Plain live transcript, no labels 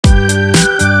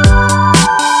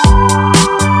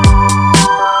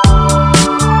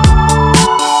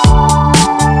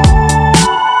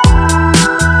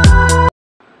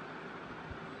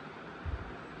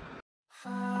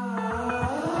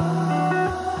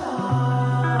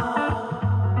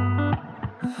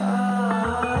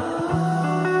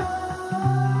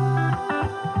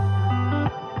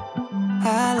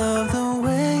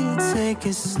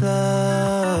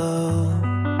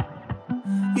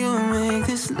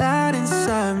light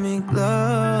inside me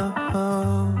glow.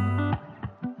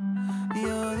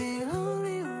 You're the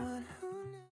only one who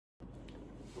knows.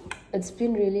 It's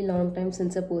been really long time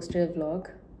since I posted a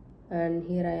vlog, and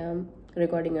here I am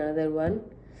recording another one.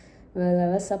 Well, I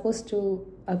was supposed to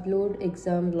upload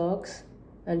exam vlogs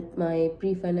and my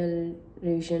pre-final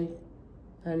revision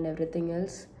and everything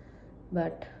else,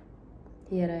 but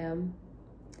here I am,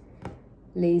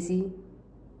 lazy.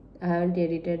 I haven't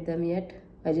edited them yet.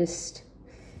 I just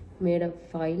made a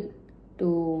file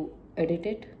to edit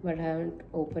it, but I haven't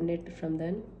opened it from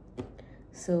then.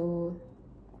 So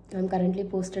I'm currently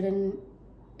posted in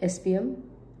SPM,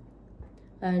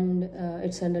 and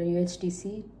it's under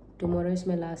UHTC. Tomorrow is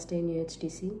my last day in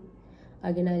UHTC.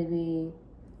 Again, I'll be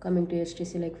coming to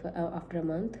UHTC like after a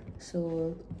month.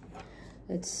 So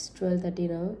it's 12:30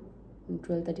 now,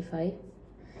 12:35,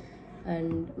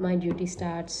 and my duty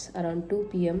starts around 2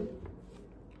 p.m,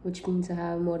 which means I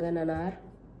have more than an hour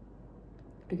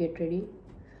to get ready.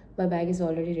 My bag is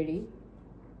already ready.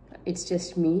 It's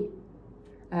just me.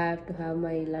 I have to have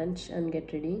my lunch and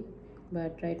get ready.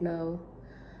 But right now,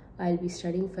 I'll be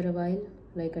studying for a while,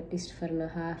 like at least for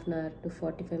half an hour to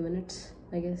 45 minutes,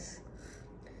 I guess.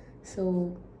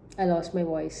 So I lost my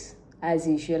voice as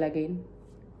usual again,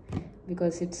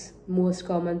 because it's most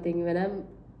common thing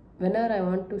whenever I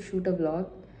want to shoot a vlog,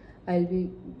 I'll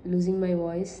be losing my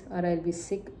voice or I'll be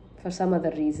sick for some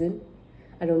other reason.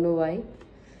 I don't know why.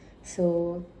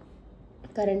 So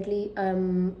currently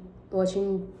I'm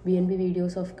watching BNB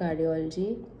videos of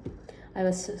cardiology. I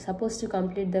was supposed to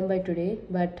complete them by today,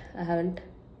 but I haven't.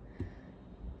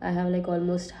 I have like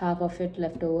almost half of it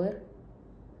left over.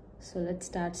 So let's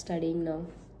start studying now.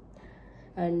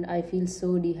 And I feel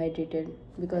so dehydrated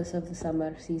because of the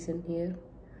summer season here,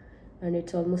 and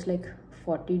it's almost like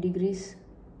 40 degrees.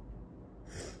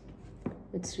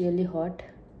 It's really hot.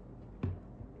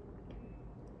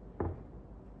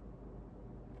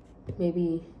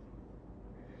 Maybe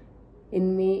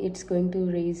in May it's going to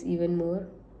raise even more,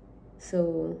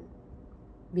 so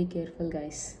be careful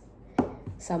guys.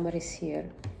 Summer is here.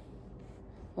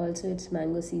 Also, it's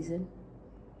mango season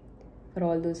for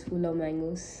all those who love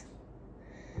mangoes.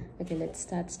 Okay, let's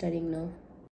start studying now.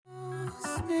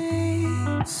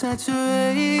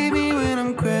 Saturate me when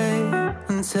I'm gray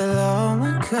until all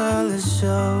my colors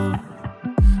show.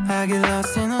 I get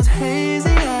lost in those hazy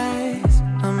eyes.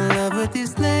 I'm in love with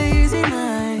these lazy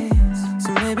nights.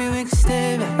 So maybe we can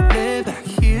stay back, lay back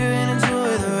here and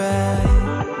enjoy the ride.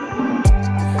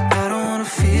 I don't wanna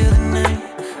feel the night.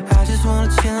 I just wanna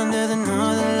chill under the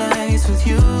northern lights with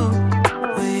you,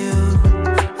 with you.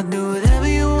 I'll do whatever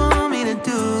you want me to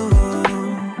do.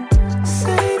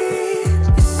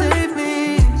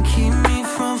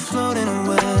 Floating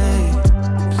away,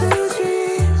 blue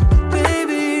dream,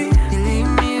 baby. You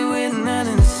leave me with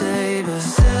nothing to say but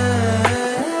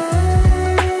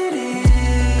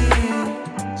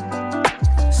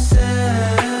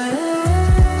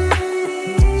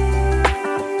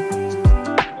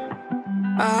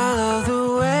I love the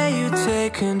way you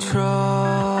take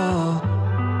control.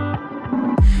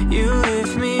 You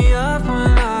lift me up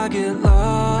when I get low.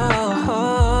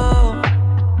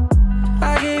 I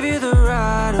gave you the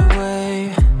right of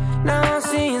way. Now I'm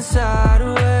seeing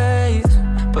sideways.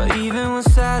 But even when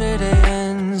Saturday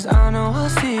ends, I know I'll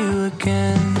see you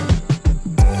again.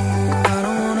 I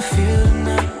don't wanna feel the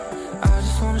night. I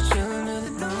just wanna chill under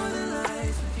the northern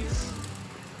lights with you.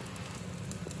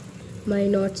 My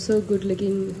not so good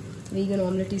looking vegan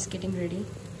omelette is getting ready,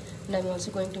 and I'm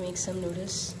also going to make some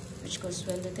noodles, which goes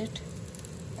well with it,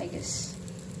 I guess.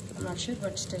 I'm not sure,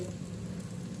 but still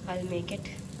I'll make it,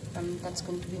 and that's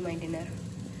going to be my dinner.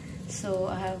 So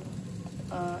I have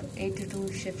 8 to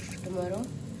 2 shift tomorrow.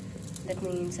 That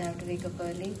means I have to wake up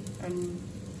early and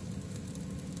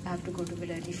I have to go to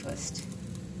bed early first.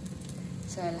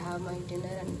 So I'll have my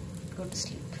dinner and go to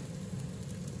sleep.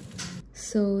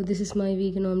 So this is my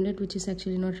vegan omelette, which is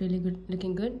actually not really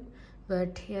looking good,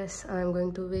 but yes, I'm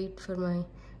going to wait for my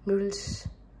noodles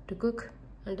to cook.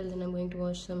 Until then, I'm going to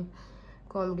watch some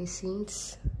comedy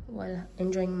scenes while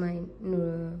enjoying my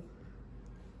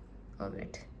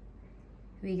omelette,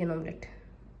 vegan omelette.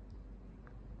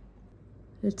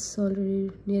 It's already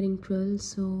nearing 12,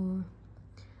 so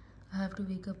I have to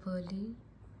wake up early,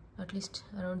 at least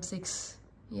around 6.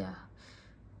 Yeah,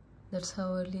 that's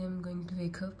how early I'm going to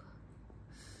wake up.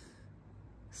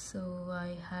 So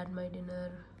I had my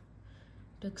dinner,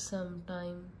 took some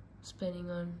time spending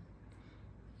on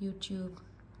YouTube,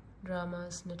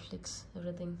 dramas, Netflix,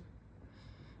 everything,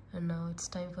 and now it's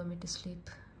time for me to sleep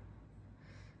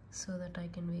so that I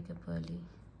can wake up early.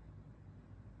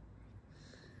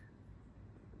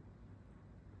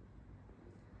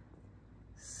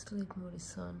 Sleep mode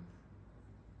is on.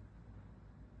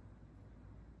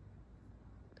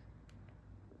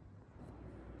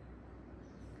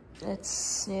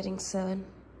 It's nearing 7,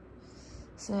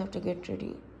 so I have to get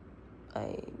ready.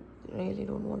 I really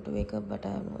don't want to wake up, but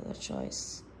I have no other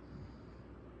choice.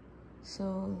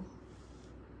 So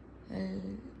I'll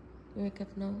wake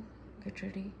up now, get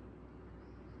ready,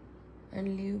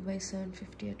 and leave by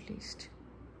 7:50 at least.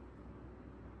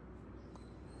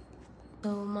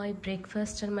 So my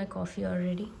breakfast and my coffee are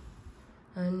ready,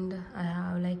 and I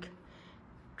have like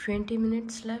 20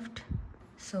 minutes left.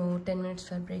 So 10 minutes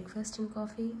for breakfast and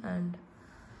coffee and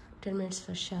 10 minutes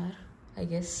for shower, I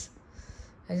guess.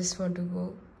 I just want to go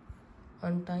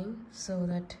on time so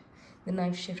that the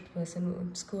night shift person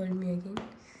won't scold me again.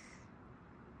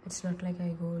 It's not like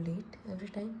I go late every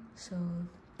time. So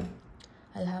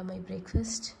I'll have my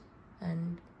breakfast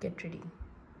and get ready.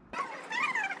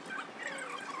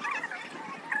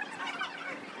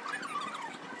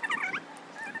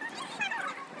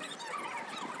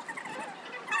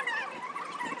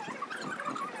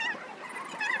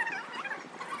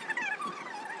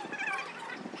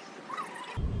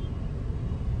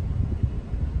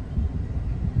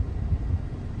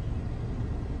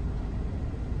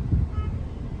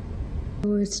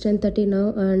 So it's 10:30 now,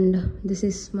 and this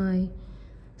is my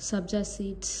sabja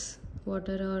seeds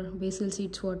water or basil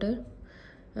seeds water,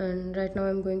 and right now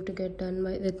I'm going to get done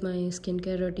with my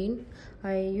skincare routine.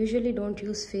 I usually don't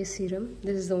use face serum.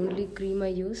 This is the only cream I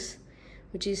use,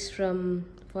 which is from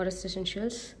Forest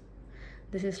Essentials.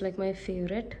 This is like my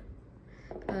favorite,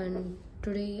 and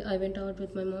today I went out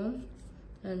with my mom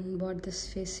and bought this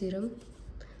face serum.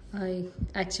 I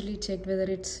actually checked whether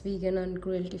it's vegan and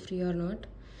cruelty free or not,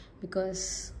 because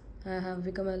I have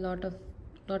become a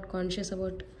lot conscious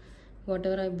about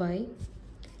whatever I buy.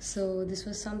 So this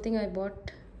was something I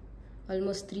bought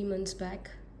almost 3 months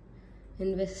back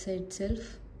in Westside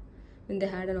itself when they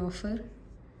had an offer,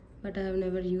 but I have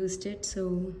never used it. So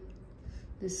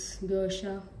this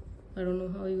Gosha, I don't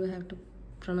know how you have to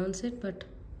pronounce it, but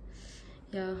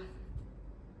yeah,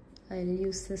 I'll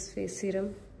use this face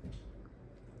serum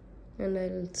and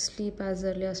I'll sleep as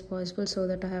early as possible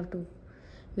so that I have to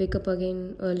wake up again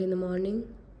early in the morning.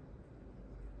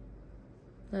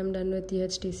 I'm done with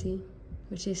UHTC,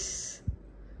 which is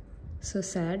so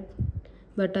sad,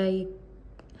 but I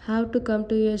have to come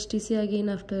to UHTC again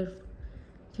after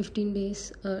 15 days,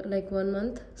 like 1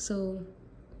 month, so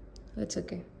it's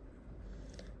okay.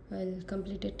 I'll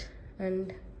complete it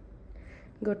and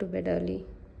go to bed early.